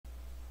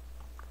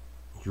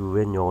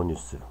UN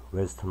영어뉴스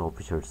Western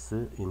officials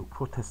in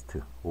protest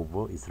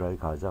over Israel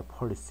Gaza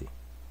policy.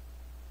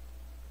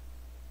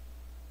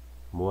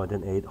 More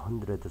than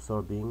 800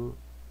 serving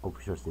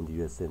officials in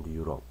the US and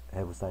Europe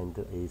have signed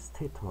a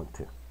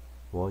statement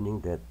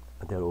warning that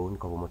their own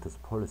government's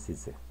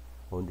policies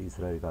on the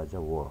Israel Gaza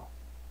war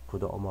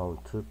could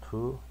amount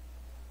to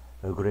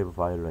grave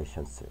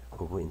violations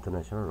of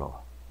international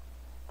law.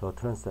 The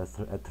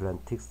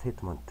transatlantic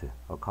statement,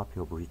 a copy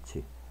of which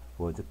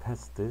was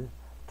passed to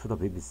the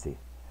BBC,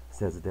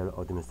 says their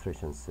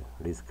administrations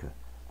risk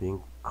being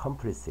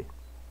complicit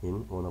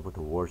in one of the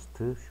worst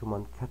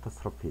human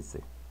catastrophes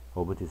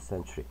of this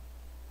century,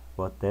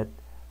 but that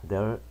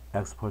their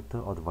expert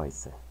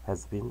advice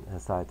has been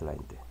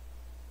sidelined.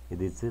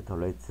 It is the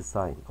latest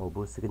sign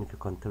of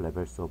significant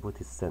levels of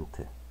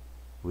dissent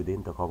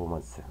within the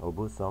governments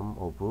of some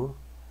of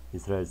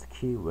Israel's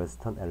key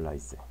Western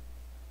allies.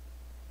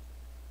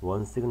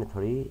 One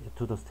signatory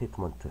to the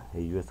statement, a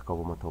U.S.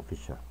 government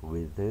official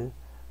with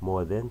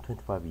more than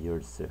 25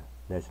 years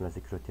national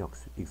security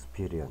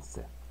experience,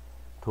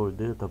 told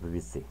the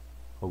BBC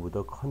of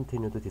the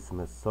continued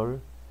dismissal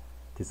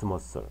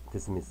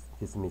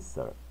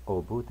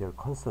of their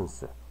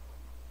concerns.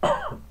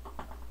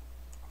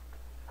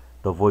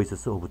 The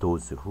voices of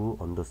those who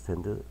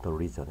understand the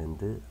region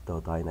and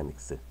the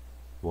dynamics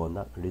were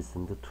not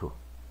listened to,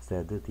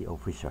 said the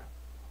official.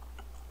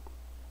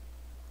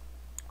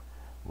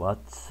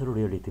 What's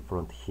really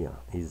different here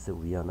is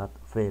we are not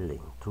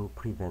failing to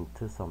prevent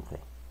something.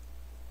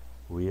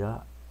 We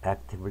are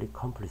actively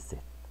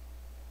complicit.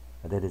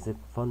 That is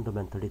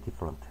fundamentally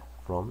different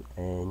from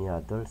any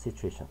other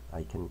situation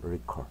I can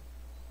recall,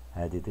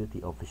 added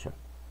the official,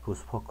 who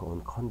spoke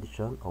on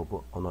condition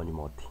of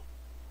anonymity.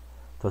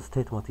 The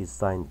statement is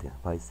signed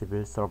by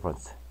civil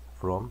servants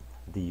from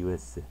the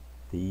US,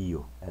 the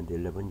EU, and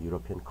 11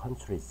 European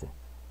countries,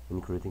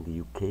 including the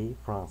UK,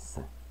 France,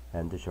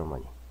 and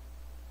Germany.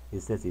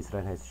 It says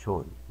Israel has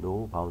shown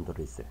no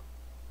boundaries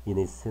in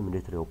its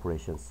military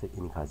operations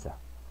in Gaza,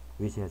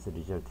 which has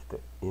resulted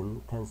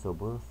in tens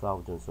of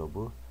thousands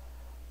of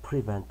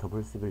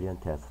preventable civilian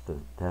deaths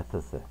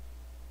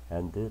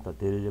and the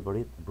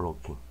deliberate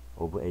blocking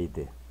of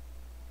aid,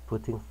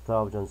 putting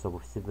thousands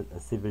of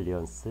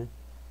civilians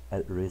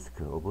at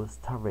risk of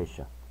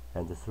starvation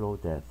and slow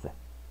death.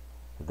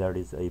 There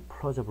is a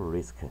plausible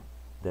risk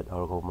that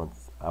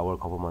our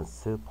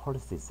government's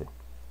policies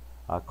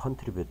are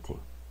contributing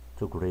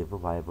to grave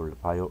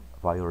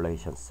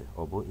violations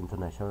of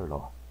international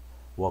law,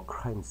 war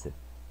crimes,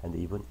 and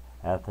even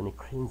ethnic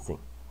cleansing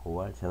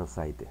or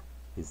genocide,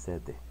 he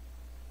said.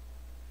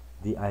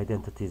 The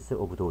identities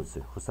of those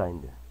who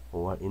signed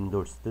or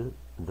endorsed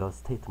the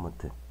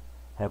statement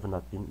have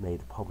not been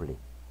made public,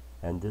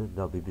 and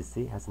the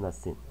BBC has not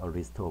seen a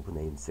list of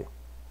names,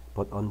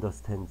 but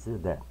understands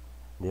that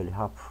nearly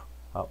half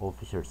are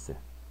officials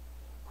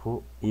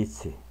who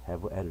each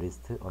have at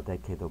least a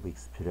decade of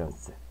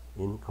experience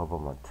in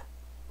government.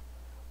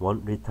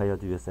 One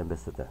retired US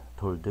ambassador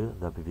told the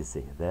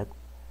BBC that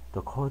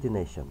the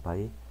coordination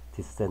by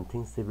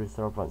dissenting civil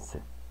servants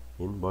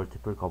in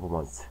multiple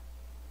governments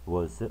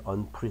was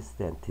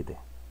unprecedented.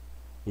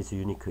 It's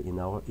unique in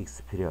our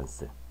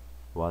experience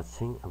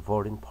watching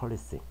foreign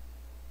policy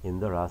in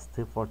the last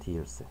 40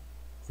 years,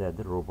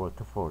 said Robert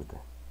Ford,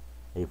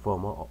 a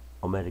former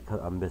American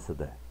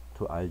ambassador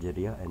to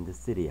Algeria and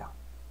Syria.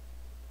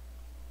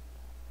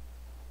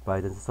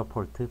 Biden's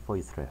support for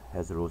Israel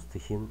has lost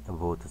him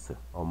votes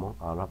among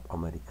Arab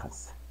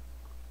Americans.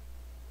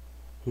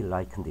 He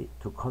likened it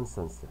to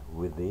concerns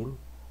within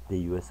the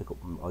U.S.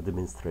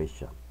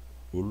 administration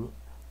in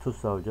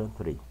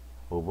 2003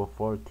 over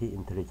faulty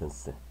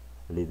intelligence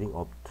leading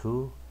up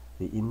to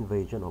the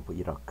invasion of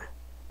Iraq,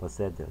 but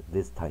said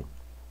this time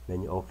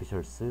many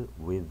officials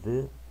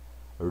with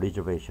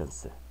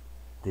reservations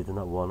did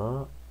not want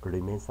to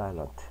remain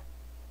silent.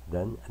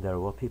 Then there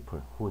were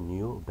people who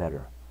knew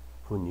better,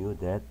 who knew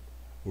that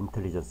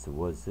intelligence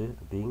was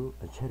being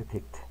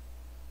cherry-picked,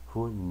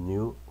 who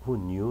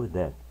knew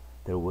that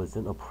there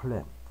wasn't a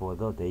plan for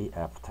the day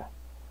after,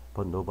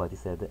 but nobody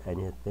said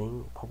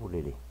anything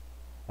publicly,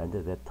 and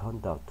that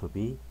turned out to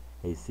be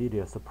a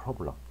serious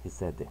problem, he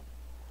said.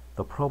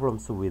 The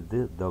problems with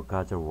the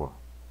Gaza war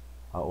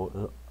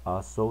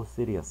are so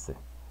serious,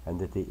 and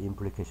the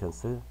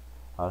implications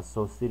are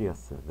so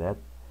serious that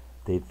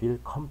they feel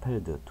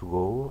compelled to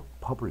go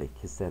public,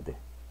 he said.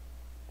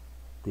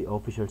 The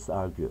officials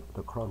argue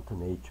the current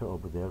nature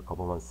of their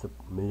government's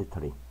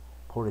military,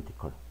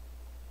 political,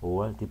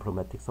 or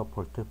diplomatic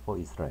support for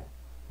Israel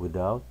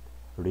without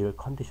real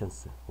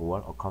conditions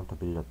or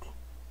accountability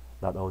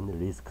not only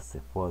risks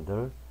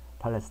further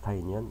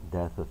Palestinian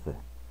deaths,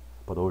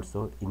 but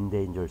also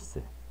endangers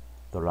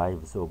the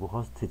lives of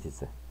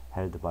hostages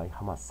held by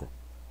Hamas,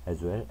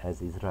 as well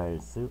as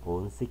Israel's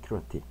own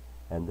security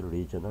and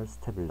regional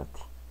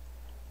stability.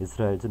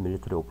 Israel's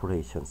military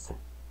operations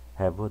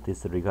have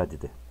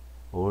disregarded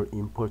all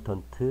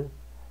important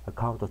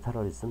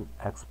counter-terrorism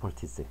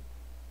expertise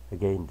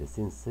gained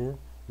since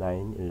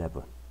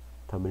 9/11.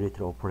 The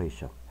military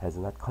operation has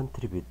not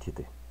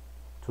contributed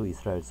to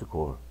Israel's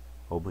goal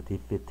of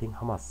defeating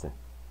Hamas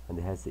and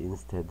has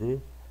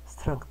instead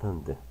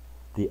strengthened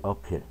the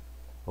appeal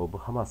of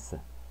Hamas,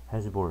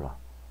 Hezbollah,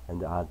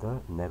 and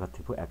other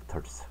negative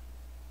actors.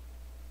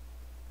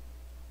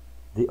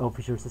 The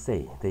officials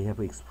say they have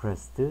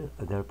expressed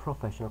their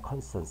professional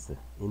concerns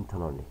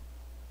internally,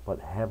 but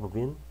have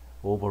been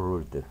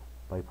overruled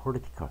by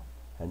political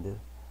and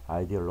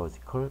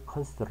ideological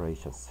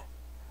considerations.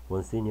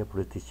 One senior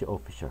British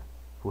official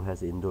who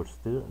has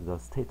endorsed the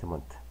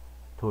statement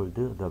told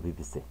the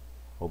BBC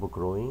of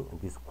growing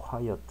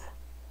disquiet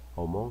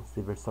among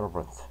civil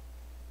servants.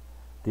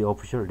 The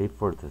official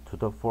referred to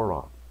the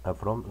fallout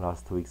from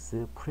last week's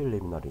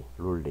preliminary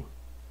ruling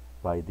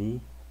by the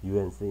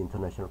UN's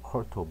International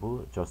Court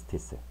of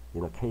Justice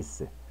in a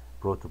case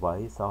brought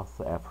by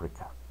South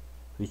Africa,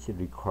 which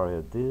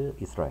required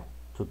Israel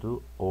to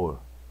do all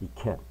it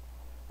can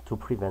to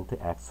prevent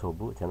acts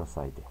of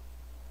genocide.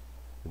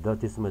 The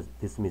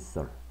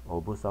dismissal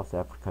of South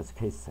Africa's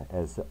case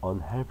as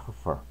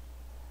unhelpful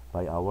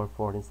by our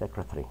Foreign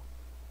Secretary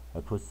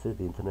puts the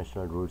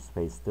international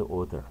rules-based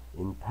order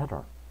in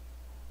peril.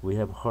 We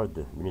have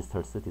heard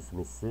ministers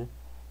dismiss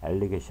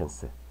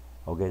allegations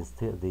against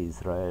the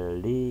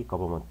Israeli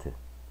government,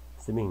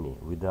 seemingly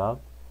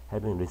without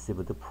having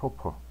received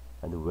proper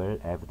and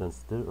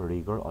well-evidenced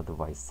legal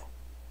advice.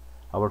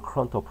 Our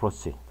current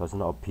approach does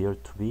not appear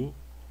to be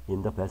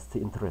in the best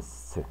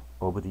interests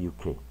of the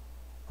UK,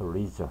 the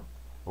region,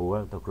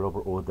 or the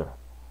global order,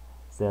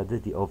 said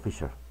the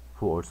official,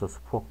 who also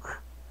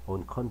spoke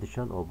on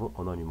condition of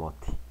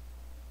anonymity.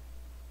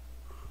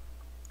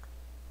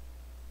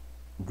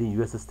 The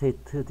US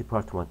State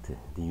Department,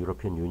 the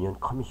European Union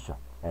Commission,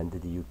 and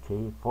the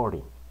UK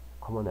Foreign,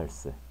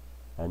 Commonwealth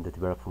and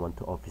Development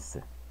Office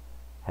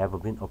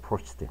have been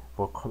approached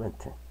for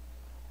comment.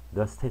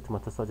 The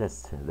statement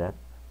suggests that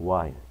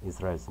while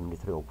Israel's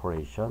military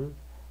operation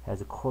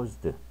has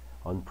caused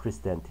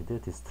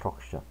unprecedented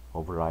destruction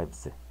of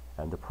lives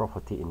and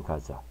property in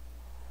Gaza,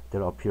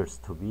 there appears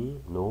to be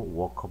no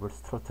workable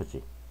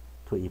strategy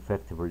to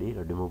effectively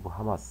remove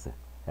Hamas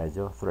as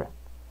a threat,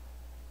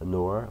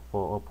 nor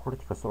for a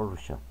political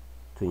solution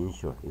to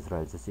ensure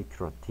Israel's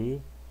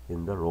security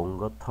in the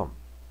longer term.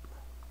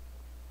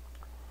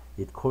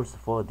 It calls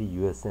for the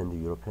US and the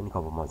European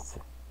governments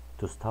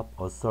to stop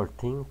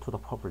asserting to the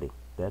public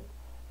that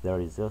there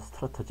is a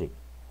strategic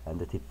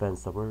and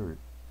defensible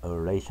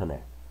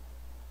rationale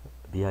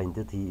behind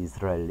the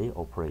Israeli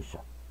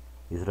operation.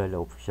 Israeli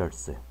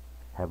officials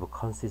have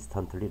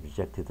consistently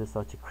rejected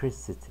such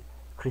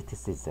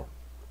criticism.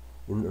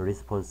 In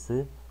response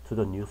to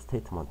the new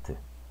statement,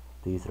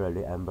 the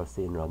Israeli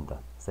embassy in London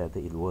said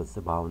it was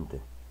bound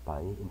by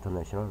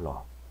international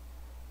law.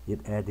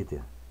 It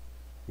added,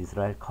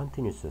 Israel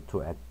continues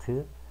to act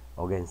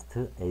against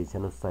a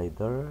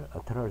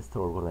genocidal terrorist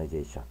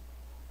organization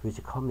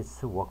which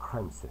commits war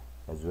crimes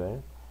as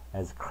well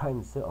as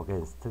crimes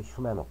against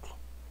humanity.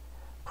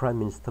 Prime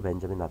Minister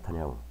Benjamin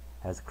Netanyahu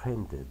has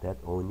claimed that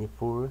only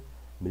full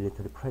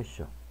military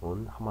pressure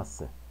on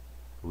Hamas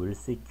will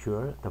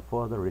secure the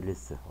further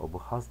release of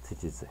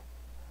hostages,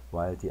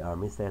 while the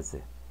army says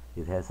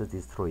it has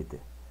destroyed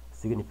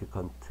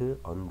significant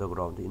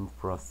underground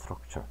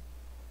infrastructure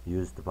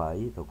used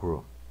by the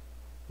group,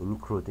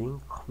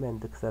 including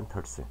command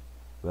centers,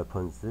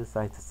 weapons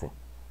sites,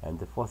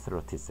 and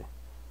facilities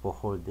for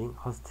holding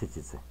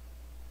hostages.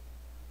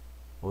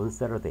 On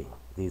Saturday,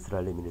 the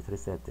Israeli military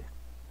said,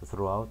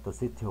 throughout the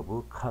city of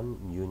Khan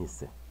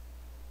Yunis,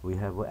 we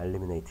have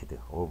eliminated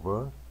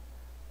over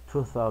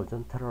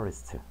 2,000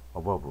 terrorists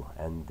above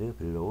and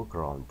below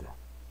ground.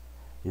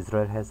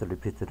 Israel has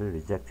repeatedly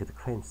rejected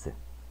claims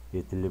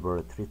it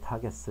deliberately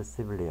targets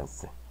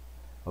civilians,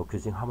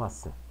 accusing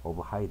Hamas of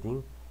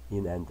hiding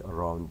in and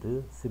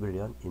around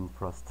civilian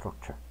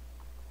infrastructure.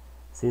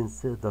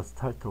 Since the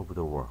start of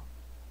the war,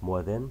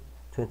 more than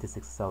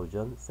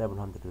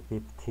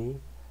 26,750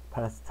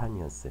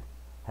 Palestinians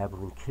have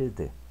been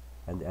killed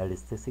and at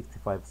least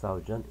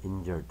 65,000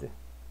 injured,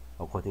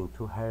 according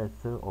to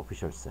health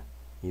officials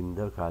in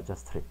the Gaza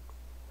Strip,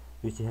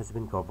 which has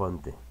been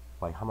governed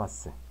by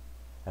Hamas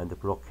and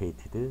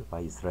blockaded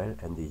by Israel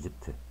and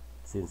Egypt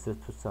since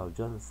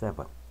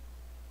 2007.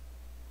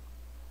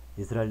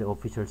 Israeli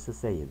officials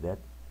say that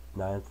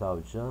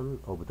 9,000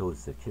 of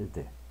those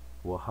killed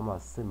were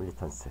Hamas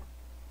militants,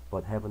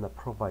 but have not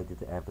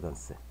provided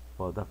evidence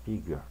for the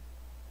figure.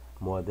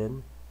 More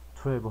than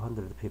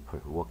 1,200 people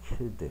were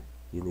killed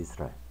in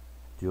Israel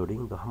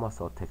during the Hamas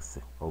attacks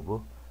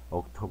of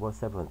October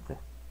 7th,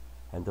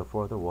 and a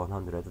further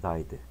 100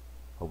 died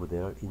of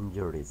their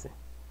injuries,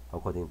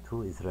 according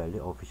to Israeli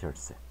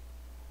officials.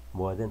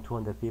 More than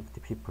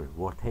 250 people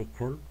were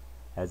taken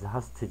as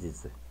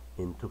hostages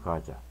into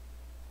Gaza.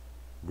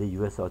 The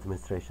US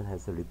administration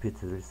has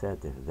repeatedly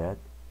said that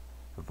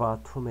far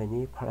too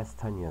many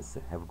Palestinians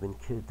have been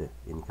killed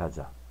in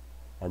Gaza,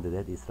 and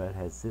that Israel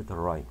has the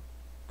right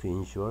to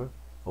ensure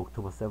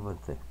October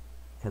 7th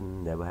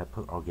can never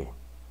happen again.